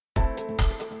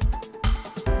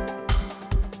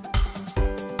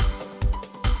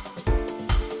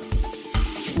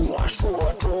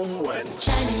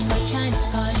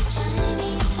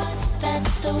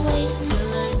the way to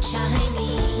learn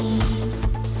Chinese.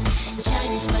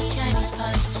 ChinesePod,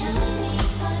 ChinesePod,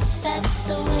 ChinesePod. That's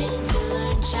the way to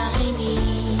learn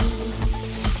Chinese.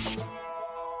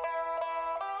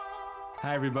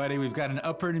 Hi, everybody. We've got an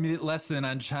upper intermediate lesson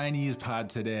on ChinesePod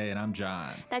today, and I'm John.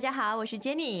 大家好，我是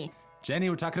Jenny。Jenny,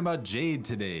 we're talking about Jade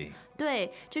today.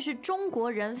 对，这是中国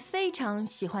人非常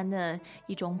喜欢的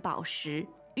一种宝石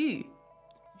玉。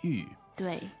玉，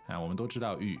对啊，我们都知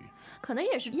道玉，可能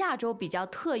也是亚洲比较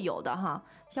特有的哈。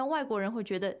像外国人会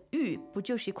觉得玉不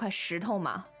就是一块石头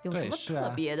吗？有什么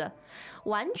特别的？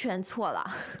完全错了。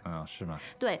是吗？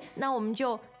对，那我们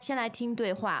就先来听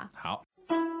对话。好。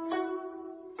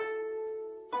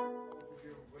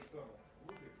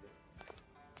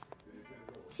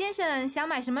先生想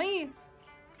买什么玉？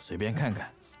随便看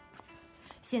看。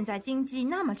现在经济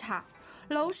那么差，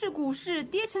楼市股市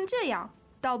跌成这样，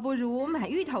倒不如买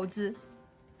玉投资。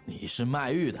你是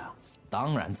卖玉的，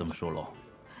当然这么说喽。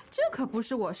这可不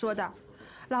是我说的，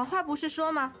老话不是说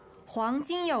吗？黄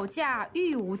金有价，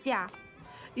玉无价。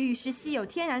玉是稀有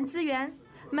天然资源，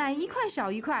买一块少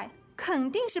一块，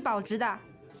肯定是保值的。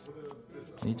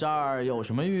你这儿有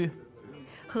什么玉？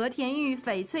和田玉、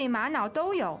翡翠、玛瑙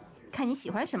都有，看你喜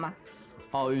欢什么。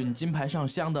奥运金牌上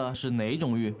镶的是哪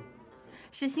种玉？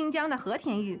是新疆的和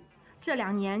田玉，这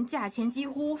2年价钱几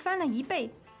乎翻了1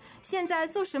倍。现在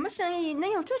做什么生意能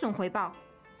有这种回报？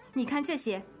你看这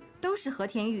些都是和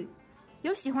田玉，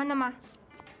有喜欢的吗？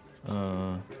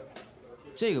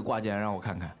这个挂件让我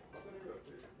看看。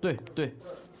对，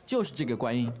就是这个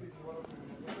观音。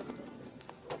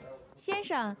先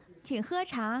生，请喝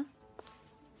茶。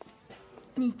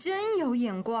你真有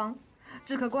眼光，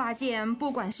这颗挂件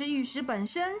不管是玉石本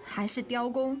身还是雕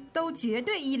工，都绝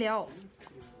对一流。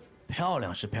漂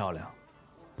亮是漂亮，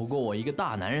不过我一个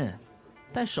大男人，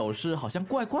戴首饰好像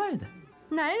怪怪的。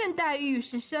男人戴玉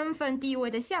是身份地位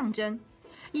的象征，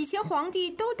以前皇帝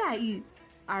都戴玉，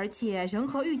而且人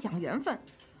和玉讲缘分。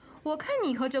我看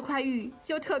你和这块玉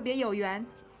就特别有缘。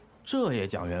这也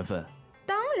讲缘分？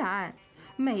当然，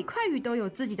每块玉都有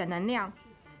自己的能量。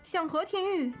像和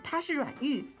田玉，它是软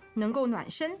玉，能够暖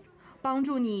身，帮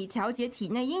助你调节体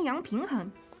内阴阳平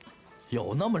衡。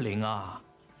有那么灵啊？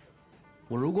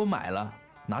我如果买了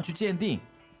拿去鉴定，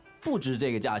不值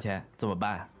这个价钱怎么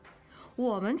办？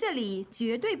我们这里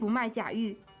绝对不卖假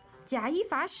玉，假一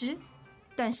罚10。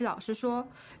但是老实说，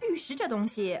玉石这东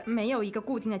西没有一个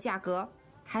固定的价格，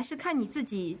还是看你自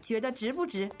己觉得值不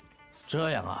值。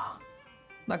这样啊，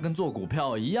那跟做股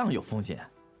票一样有风险，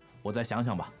我再想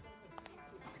想吧。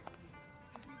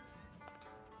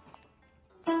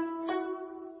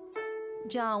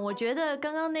这样，我觉得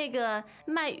刚刚那个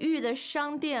卖玉的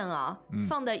商店啊，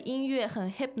放的音乐很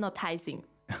hypnotizing。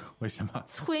为什么？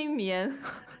催眠，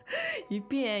一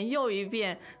遍又一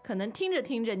遍，可能听着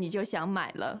听着你就想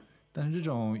买了。但是这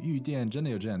种玉店真的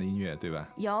有这样的音乐，对吧？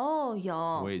有，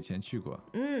我以前去过。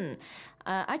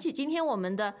而且今天我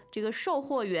们的这个售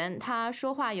货员他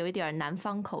说话有一点南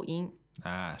方口音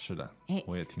啊，是的，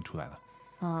我也听出来了。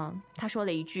他说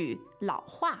了一句老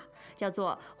话，叫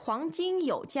做“黄金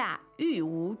有价，玉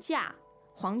无价”。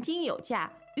黄金有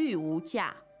价，玉无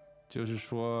价，就是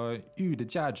说玉的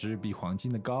价值比黄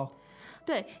金的高。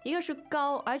对，一个是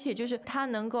高，而且就是它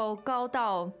能够高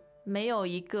到没有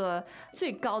一个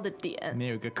最高的点，没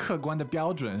有一个客观的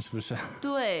标准，是不是？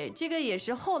对，这个也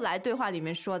是后来对话里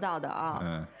面说到的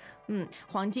啊。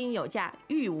黄金有价，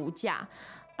玉无价，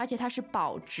而且它是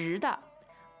保值的，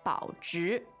保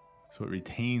值。So it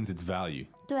retains its value.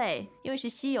 对，因为是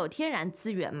稀有天然资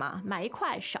源嘛，买一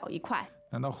块少一块。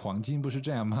难道黄金不是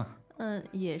这样吗？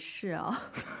也是啊，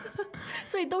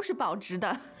所以都是保值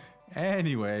的。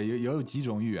Anyway， 有几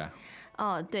种玉啊？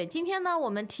对，今天呢，我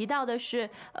们提到的是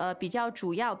比较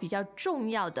主要、比较重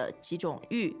要的几种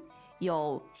玉，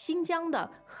有新疆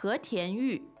的和田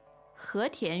玉。和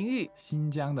田玉，新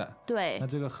疆的。对，那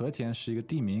这个和田是一个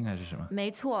地名还是什么？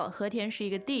没错，和田是一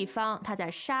个地方，它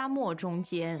在沙漠中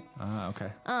间。OK。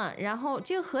然后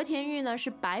这个和田玉呢是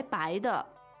白白的，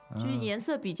就是颜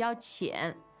色比较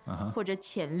浅，或者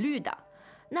浅绿的。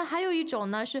那还有一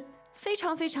种呢是非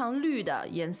常非常绿的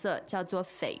颜色，叫做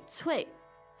翡翠。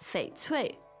翡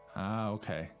翠。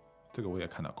OK， 这个我也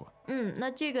看到过。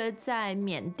那这个在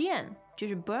缅甸，就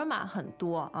是 Burma 很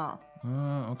多啊。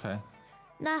OK。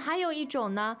那还有一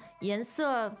种呢，颜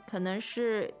色可能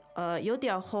是有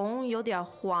点红，有点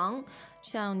黄，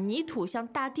像泥土、像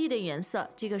大地的颜色，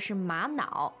这个是玛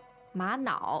瑙。玛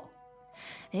瑙。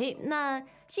那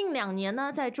近2年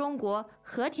呢，在中国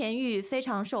和田玉非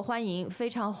常受欢迎，非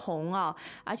常红啊，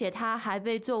而且它还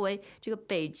被作为这个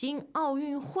北京奥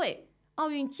运会奥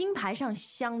运金牌上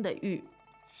镶的玉。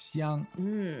镶。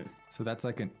So that's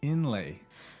like an inlay.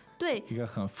 对，一个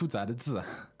很复杂的字。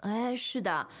哎，是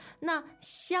的。那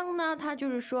镶呢，它就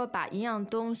是说把一样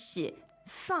东西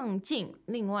放进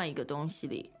另外一个东西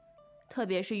里，特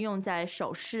别是用在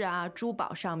首饰啊、珠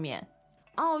宝上面。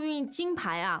奥运金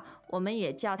牌啊，我们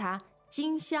也叫它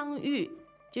金镶玉，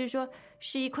就是说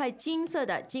是一块金色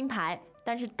的金牌，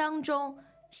但是当中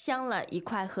镶了一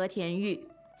块和田玉。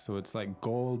So it's like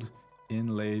gold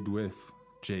inlaid with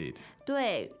jade.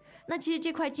 对，那其实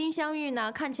这块金镶玉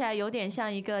呢，看起来有点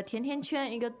像一个甜甜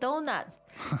圈，一个 donut，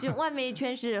 就外面一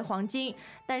圈是黄金，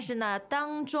但是呢，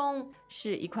当中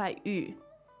是一块玉，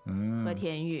和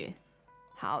田玉。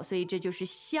好，所以这就是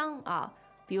镶啊。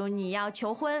比如你要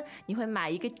求婚，你会买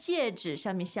一个戒指，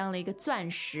上面镶了一个钻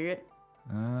石，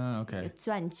一个 OK。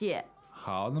钻戒。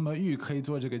好，那么玉可以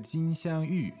做这个金镶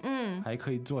玉，还可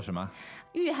以做什么？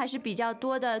玉还是比较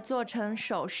多的，做成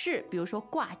首饰，比如说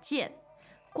挂件，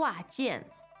挂件。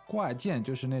挂件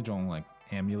就是那种 like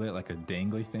amulet, like a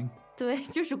dangly thing。对，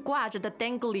就是挂着的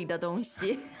dangly 的东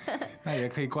西。那也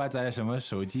可以挂在什么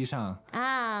手机上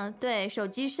啊，对，手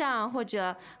机上或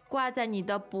者挂在你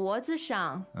的脖子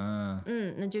上，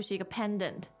那就是一个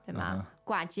pendant， 对吗？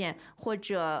挂件，或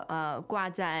者挂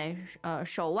在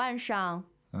手腕上、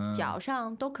脚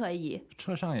上都可以。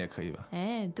车上也可以吧？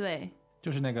哎，对，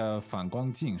就是那个反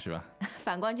光镜是吧？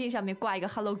反光镜上面挂一个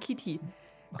Hello Kitty，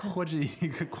 或者一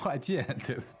个挂件，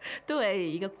对吧？对，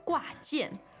一个挂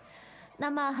件。那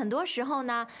么很多时候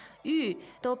呢，玉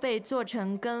都被做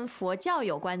成跟佛教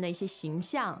有关的一些形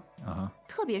象，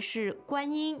特别是观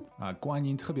音啊，观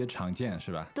音特别常见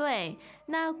是吧？对，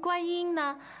那观音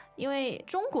呢，因为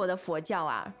中国的佛教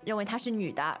啊，认为她是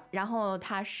女的，然后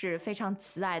她是非常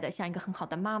慈爱的，像一个很好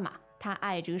的妈妈，她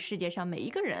爱这个世界上每一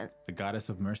个人。The goddess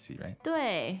of mercy, right?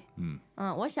 对，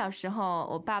我小时候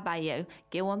我爸爸也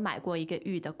给我买过一个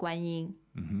玉的观音。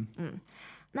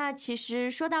那其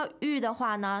实说到玉的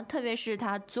话呢，特别是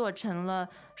它做成了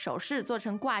首饰，做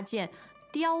成挂件，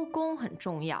雕工很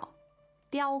重要。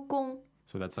雕工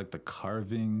So that's like the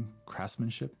carving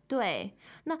craftsmanship? 对，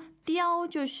那雕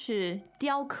就是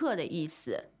雕刻的意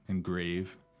思。Engrave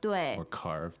对 or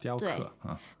carve 雕刻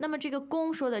那么这个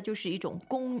工说的就是一种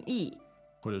工艺，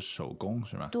或者手工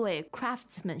是吧？对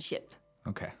craftsmanship。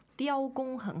 OK， 雕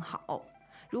工很好。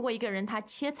如果一个人他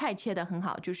切菜切得很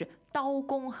好，就是刀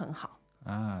工很好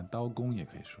啊，刀工也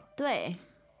可以说。对，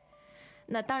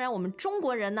那当然我们中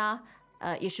国人呢，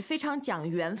也是非常讲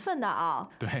缘分的啊。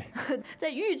对，在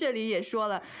玉这里也说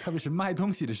了，特别是卖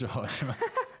东西的时候，是吧？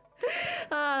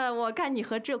我看你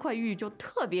和这块玉就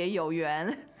特别有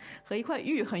缘，和一块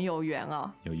玉很有缘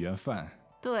啊。有缘分。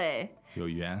对，有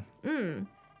缘。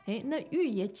那玉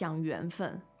也讲缘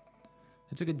分。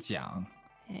这个奖，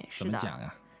是的，怎么讲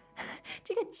啊？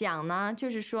这个奖呢，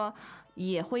就是说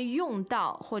也会用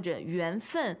到，或者缘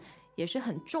分也是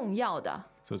很重要的。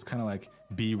So it's kind of like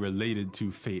be related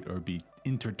to fate or be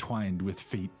intertwined with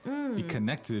fate, be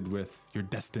connected with your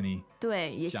destiny.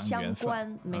 对，也相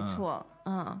关，没错。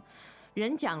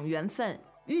人讲缘分，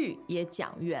玉也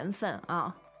讲缘分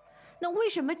啊。那为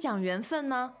什么讲缘分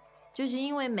呢？就是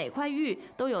因为每块玉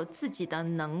都有自己的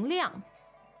能量，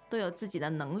都有自己的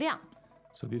能量。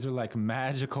So these are like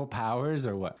magical powers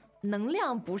or what? 能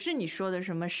量不是你说的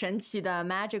什么神奇的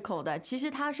magical 的，其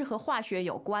实它是和化学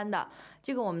有关的，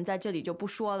这个我们在这里就不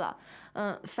说了。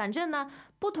反正呢，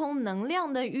不同能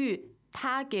量的玉，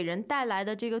它给人带来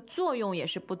的这个作用也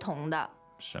是不同的。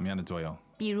什么样的作用？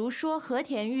比如说和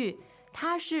田玉，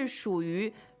它是属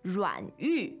于软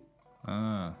玉。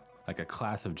Like a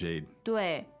class of jade.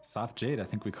 对。Soft jade, I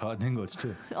think we call it in English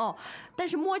too. 但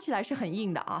是摸起来是很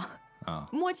硬的啊。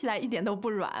摸起来一点都不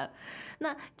软。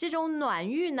那这种暖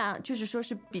玉呢，就是说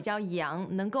是比较阳，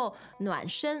能够暖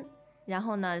身，然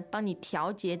后呢帮你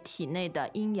调节体内的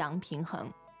阴阳平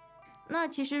衡。那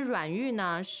其实软玉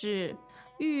呢是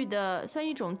玉的算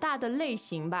一种大的类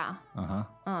型吧。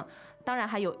当然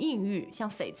还有硬玉，像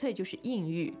翡翠就是硬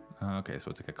玉。Okay,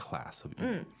 so it's like a class of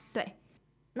玉。对。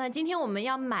那今天我们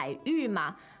要买玉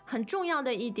嘛，很重要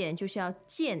的一点就是要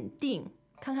鉴定。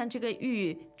看看这个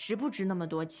玉值不值那么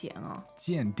多钱啊？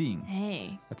鉴定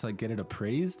，That's like get it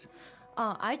appraised.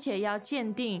 而且要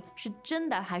鉴定是真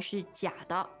的还是假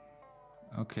的。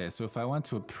Okay, so if I want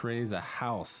to appraise a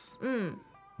house,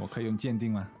 我可以用鉴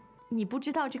定吗？你不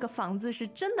知道这个房子是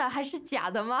真的还是假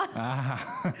的吗？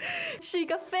是一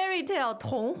个 fairy tale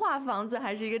童话房子，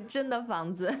还是一个真的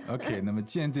房子？Okay, 那么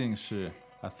鉴定是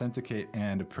authenticate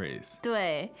and appraise.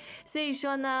 对，所以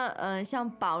说呢，像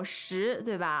宝石，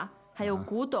对吧？还有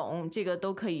古董，这个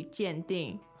都可以鉴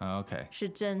定。OK， 是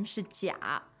真是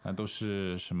假。那都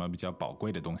是什么比较宝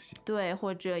贵的东西？对，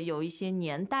或者有一些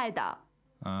年代的。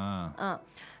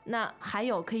那还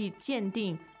有可以鉴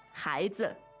定孩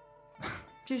子，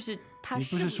就是他你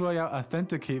不是说要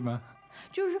authenticate 吗？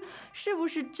就是是不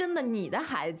是真的你的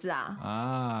孩子啊？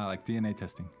啊 ，like DNA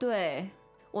testing。对，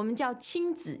我们叫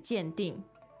亲子鉴定。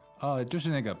哦，就是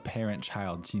那个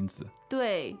parent-child 亲子。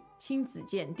对，亲子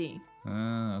鉴定。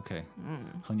OK，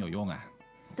很有用啊。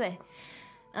对，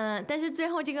但是最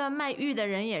后这个卖玉的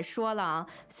人也说了啊，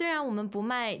虽然我们不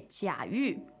卖假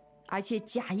玉，而且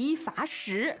假一罚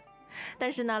10，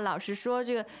但是呢，老实说，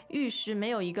这个玉石没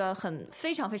有一个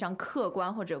非常非常客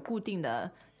观或者固定的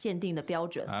鉴定的标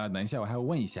准。等一下，我还要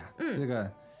问一下，这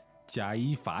个假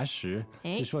一罚10，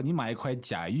是说你买一块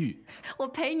假玉，我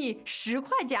赔你10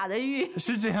块假的玉，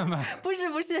是这样吗？不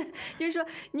是，就是说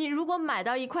你如果买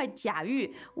到一块假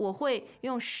玉，我会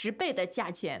用10倍的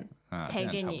价钱赔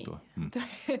给你。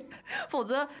对，否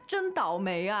则真倒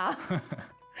霉啊！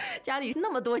家里那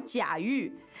么多假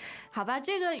玉，好吧，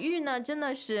这个玉呢，真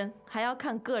的是还要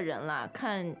看个人啦，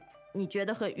看你觉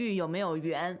得和玉有没有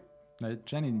缘。那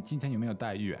Jenny， 你今天有没有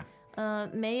戴玉啊？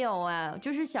没有啊，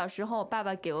就是小时候爸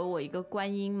爸给了我一个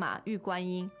观音嘛，玉观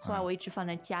音，后来我一直放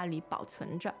在家里保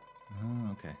存着。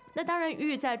OK。那当然，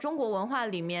玉在中国文化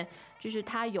里面，就是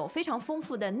它有非常丰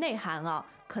富的内涵啊，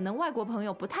可能外国朋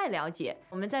友不太了解。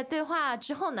我们在对话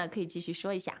之后呢，可以继续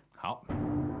说一下。好。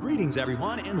Greetings,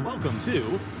 everyone, and welcome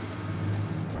to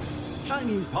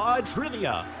ChinesePod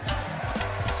Trivia.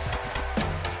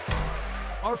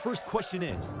 Our first question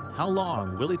is, how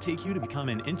long will it take you to become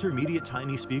an intermediate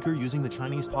Chinese speaker using the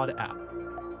ChinesePod app?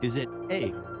 Is it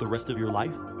A, the rest of your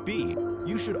life? B,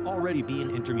 you should already be an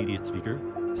intermediate speaker?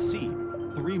 C,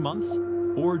 3 months?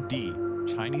 Or D,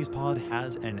 ChinesePod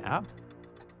has an app?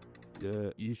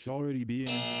 You should already be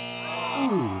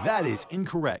in. Ooh, that is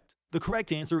incorrect. The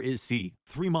correct answer is C,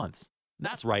 3 months.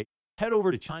 That's right. Head over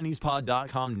to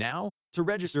ChinesePod.com now to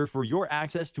register for your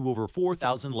access to over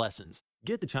 4,000 lessons.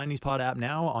 Get the ChinesePod app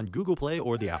now on Google Play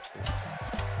or the App Store.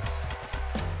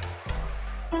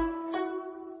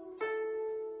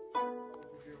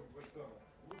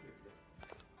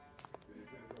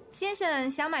 先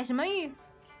生想买什么玉？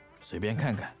随便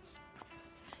看看。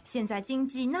现在经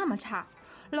济那么差，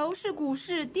楼市股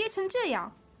市跌成这样，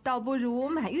倒不如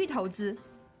买玉投资。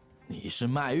你是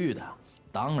卖玉的，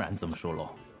当然这么说喽。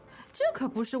这可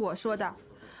不是我说的，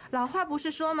老话不是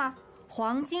说吗？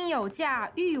黄金有价，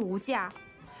玉无价。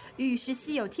玉是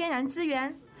稀有天然资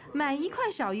源，买一块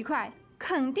少一块，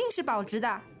肯定是保值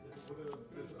的。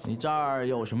你这儿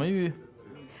有什么玉？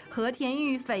和田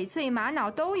玉、翡翠、玛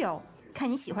瑙都有，看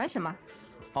你喜欢什么。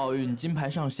奥运金牌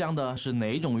上镶的是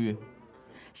哪种玉？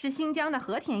是新疆的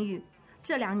和田玉，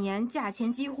这2年价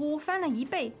钱几乎翻了1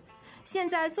倍。现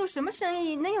在做什么生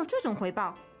意能有这种回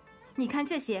报？你看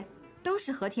这些都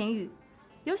是和田玉，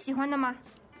有喜欢的吗？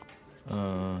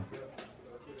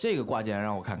这个挂件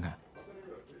让我看看。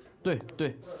对，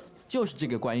就是这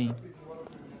个观音。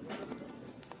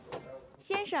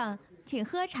先生，请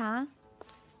喝茶。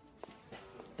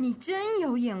你真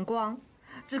有眼光，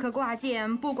这颗挂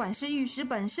件不管是玉石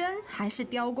本身还是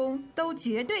雕工，都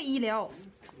绝对一流。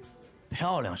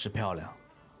漂亮是漂亮，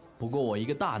不过我一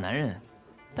个大男人，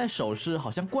戴首饰好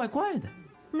像怪怪的。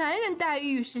男人戴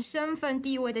玉是身份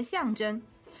地位的象征，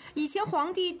以前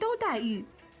皇帝都戴玉，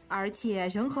而且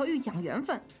人和玉讲缘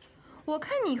分。我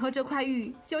看你和这块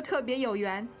玉就特别有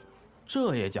缘。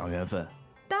这也讲缘分？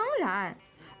当然，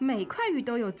每块玉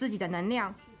都有自己的能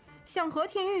量。像和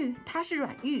田玉，它是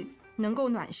软玉，能够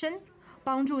暖身，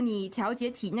帮助你调节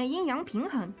体内阴阳平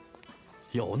衡。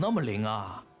有那么灵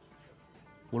啊？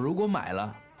我如果买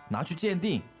了，拿去鉴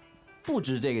定，不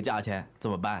值这个价钱怎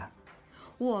么办？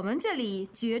我们这里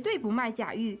绝对不卖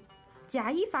假玉，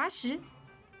假一罚10。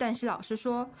但是老实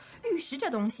说，玉石这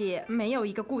东西没有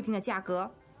一个固定的价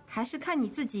格，还是看你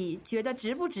自己觉得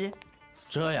值不值。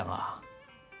这样啊，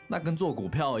那跟做股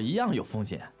票一样有风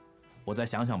险，我再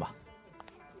想想吧。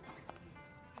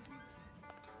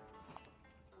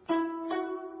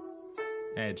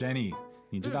哎 ，Jenny，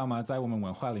 你知道吗？在我们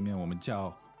文化里面，我们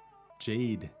叫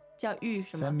Jade， 叫玉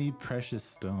是吗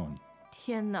 ？Semi-precious stone。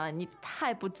天哪，你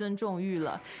太不尊重玉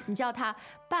了！你叫它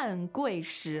半贵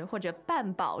石或者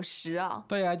半宝石啊？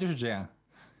对啊，就是这样。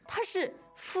它是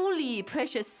fully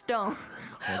precious stone。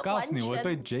我告诉你，我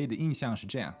对 Jade 的印象是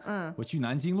这样。我去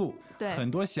南京路，很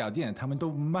多小店他们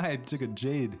都卖这个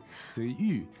Jade 这个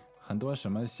玉，很多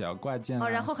什么小挂件啊，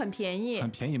然后很便宜，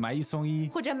买1送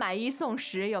1，或者买1送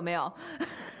10，有没有？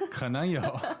可能有。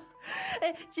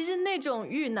哎，其实那种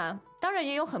玉呢，当然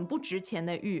也有很不值钱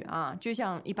的玉啊，就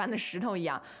像一般的石头一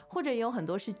样，或者也有很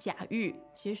多是假玉，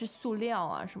其实是塑料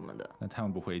啊什么的。那他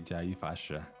们不会假一罚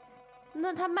10啊？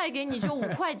那他卖给你就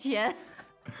5块钱，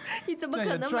你怎么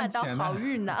可能买到好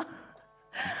玉呢？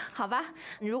好吧，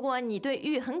如果你对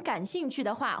玉很感兴趣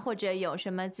的话，或者有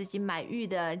什么自己买玉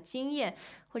的经验，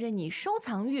或者你收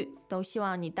藏玉，都希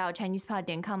望你到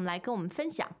ChinesePod.com 来跟我们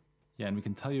分享。Yeah, and we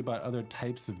can tell you about other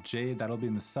types of jade. That'll be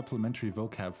in the supplementary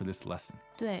vocab for this lesson.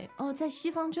 对哦，在西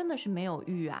方真的是没有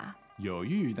玉啊。有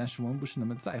玉，但是我们不是那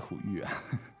么在乎玉啊。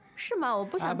是吗？我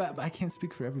不想。But I can't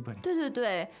speak for everybody. 对对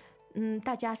对，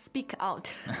大家 speak out，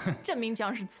 证明这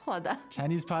样是错的。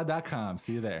ChinesePod.com.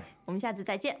 See you there. 我们下次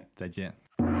再见。再见。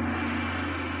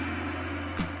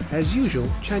As usual,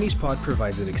 ChinesePod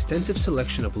provides an extensive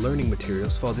selection of learning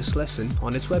materials for this lesson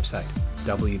on its website,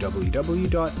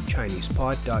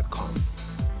 www.chinesepod.com.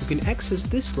 You can access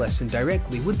this lesson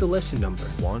directly with the lesson number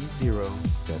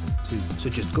 1072. So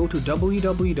just go to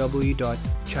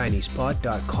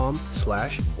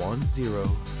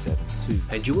www.chinesepod.com/1072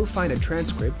 and you will find a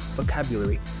transcript,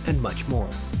 vocabulary, and much more.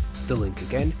 The link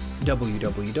again,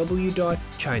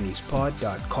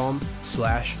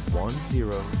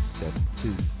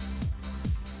 www.chinesepod.com/1072.